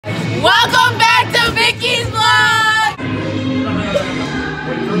Welcome back to Vicky's vlog!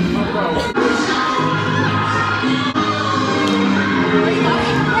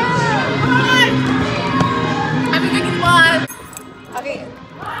 I'm in Vicky's vlog. Okay.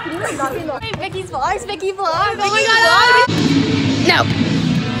 Vicky's vlogs, Vicky vlogs, Vicky vlogs. No.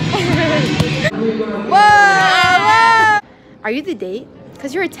 Whoa! Are you the date?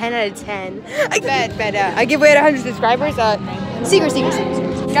 Because you're a 10 out of 10. I bet. I give away at 100 subscribers. Secret.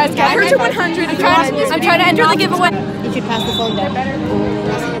 Guys, get her to 100. I'm trying to enter the giveaway. You should pass the phone down.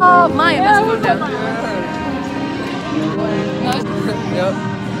 Oh, Maya, pass the phone down. Yep.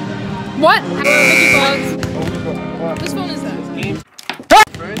 What? Vicky vlogs. Whose phone is that?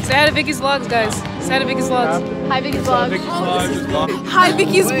 Say hi to Vicky's vlogs, guys. Say hi to Vicky's vlogs. Hi, Vicky's vlogs. Hi,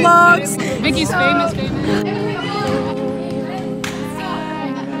 Vicky's vlogs. Vicky's famous.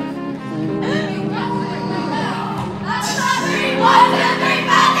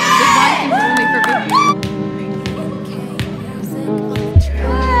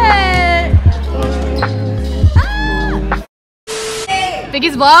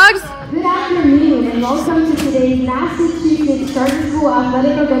 Vicky's vlogs. Good afternoon and welcome to today's last 636 Charter School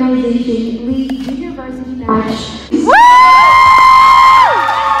Athletic Organization League Junior Varsity Match. Woo!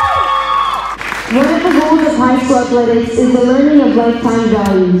 One of the goals of high school athletics is the learning of lifetime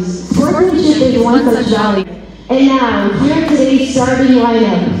values. Sportsmanship is one such value. And now, here are today's starting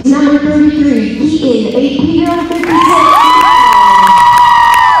lineup. Number 33, Keaton, AP Girl 56.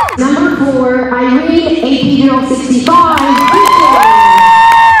 Number 4, Irene, AP Girl 65.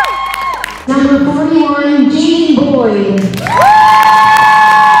 Number 41, Jean Boyd.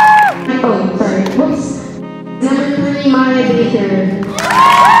 Number 3, Maya Baker.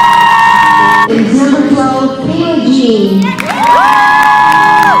 It's number 12, Kayla Jean.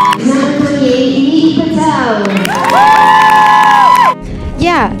 Number 28, Neeti Patel.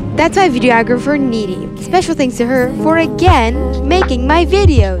 Yeah, that's my videographer, Neeti. Special thanks to her for again making my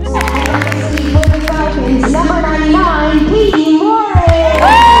videos. Number 99, Katie Morris.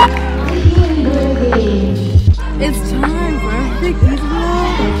 It's time for Vicky's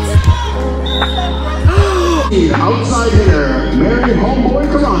vlogs. Outside hitter, Mary Homeboy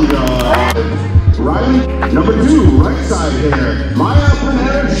Karanja. Riley, number 2, right side hitter, Maya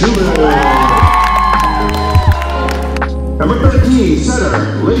Panetta Schuler. Number 13, setter,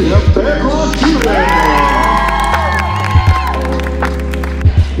 Lydia Bearclaw Schuler.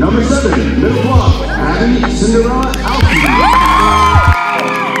 Number 7, middle block, Abby Cinderella Alfie.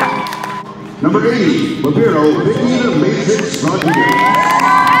 Number 80, Libero Vicky the Matrix Rodriguez.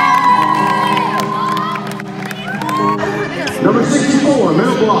 Number 64,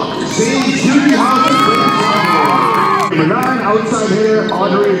 middle block, Sage Judy House. Number 9, outside hitter,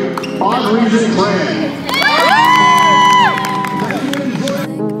 Audrey Clan.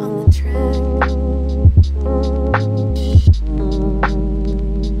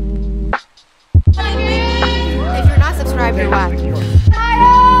 If you're not subscribed, you're whack.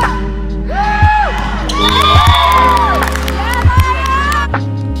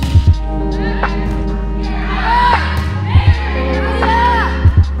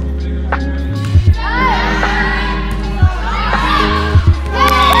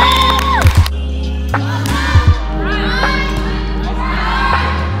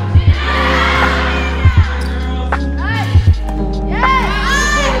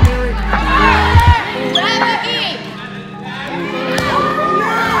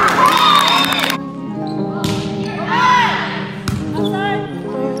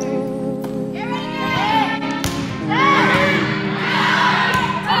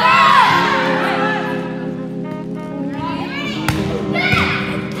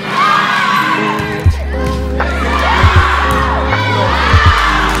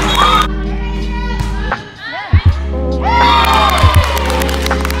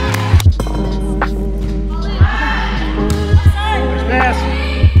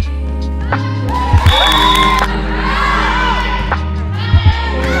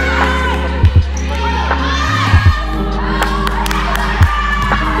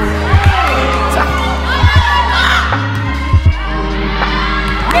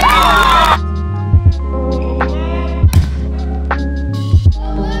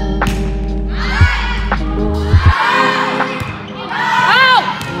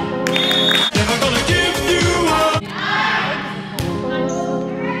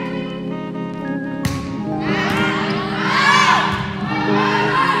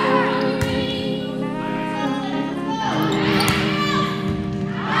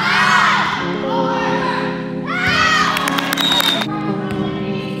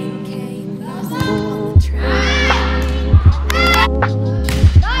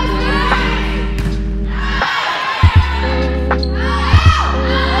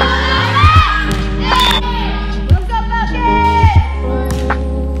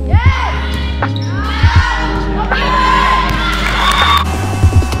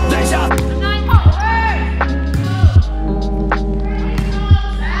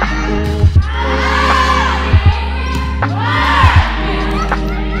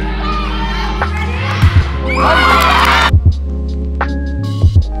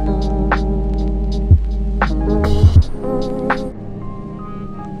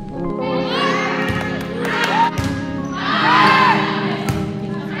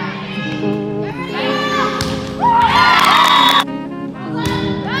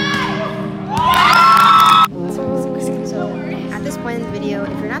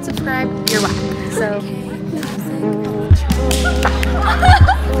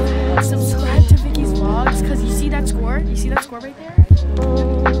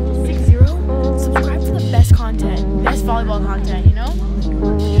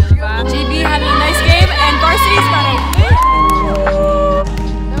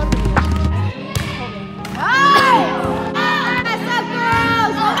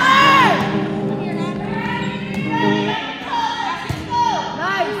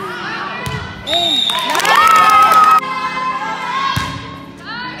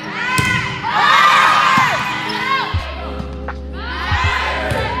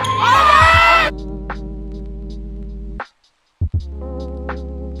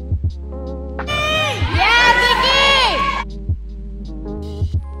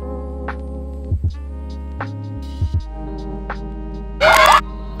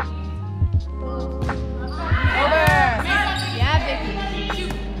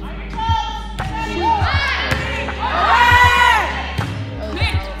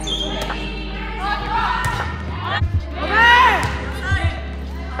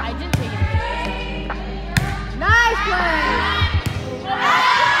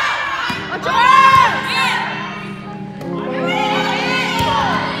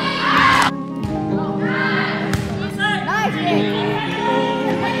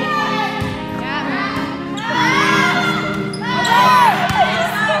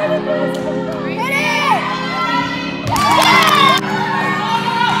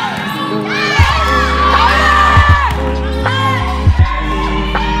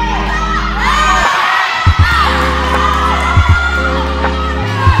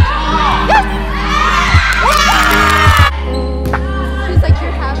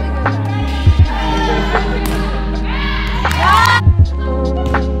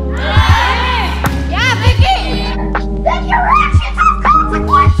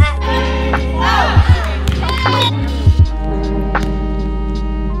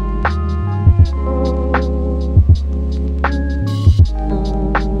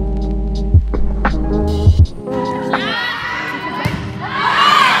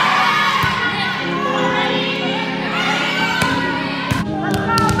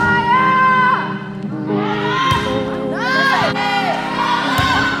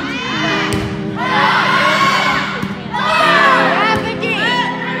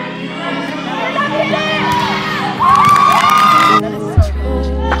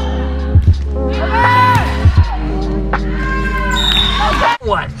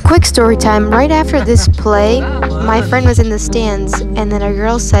 what? Quick story time. Right after this play, my friend was in the stands, and then a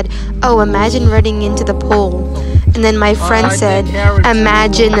girl said, "Oh, imagine running into the pole." And then my friend said,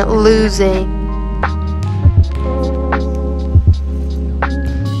 "Imagine losing."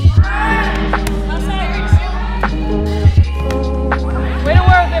 Way to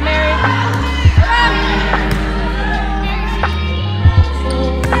work, Mary.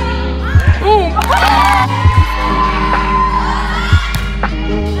 Boom.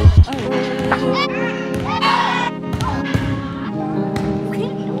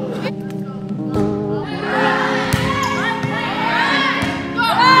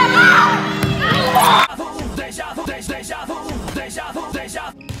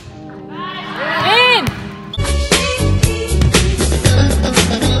 In.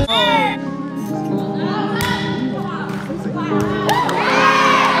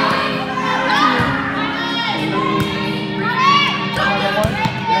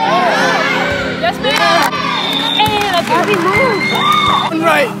 Yes, ma'am. And a happy move.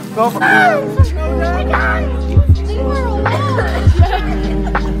 Right. Go for it.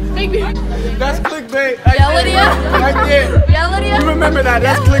 That's clickbait. Yeah, Lydia. Right there. Yeah, Lydia. You remember that?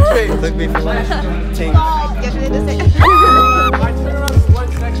 That's clickbait. Clickbait for life.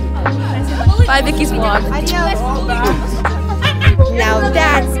 Bye, Vicky's vlog. Now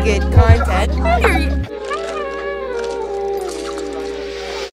that's good content.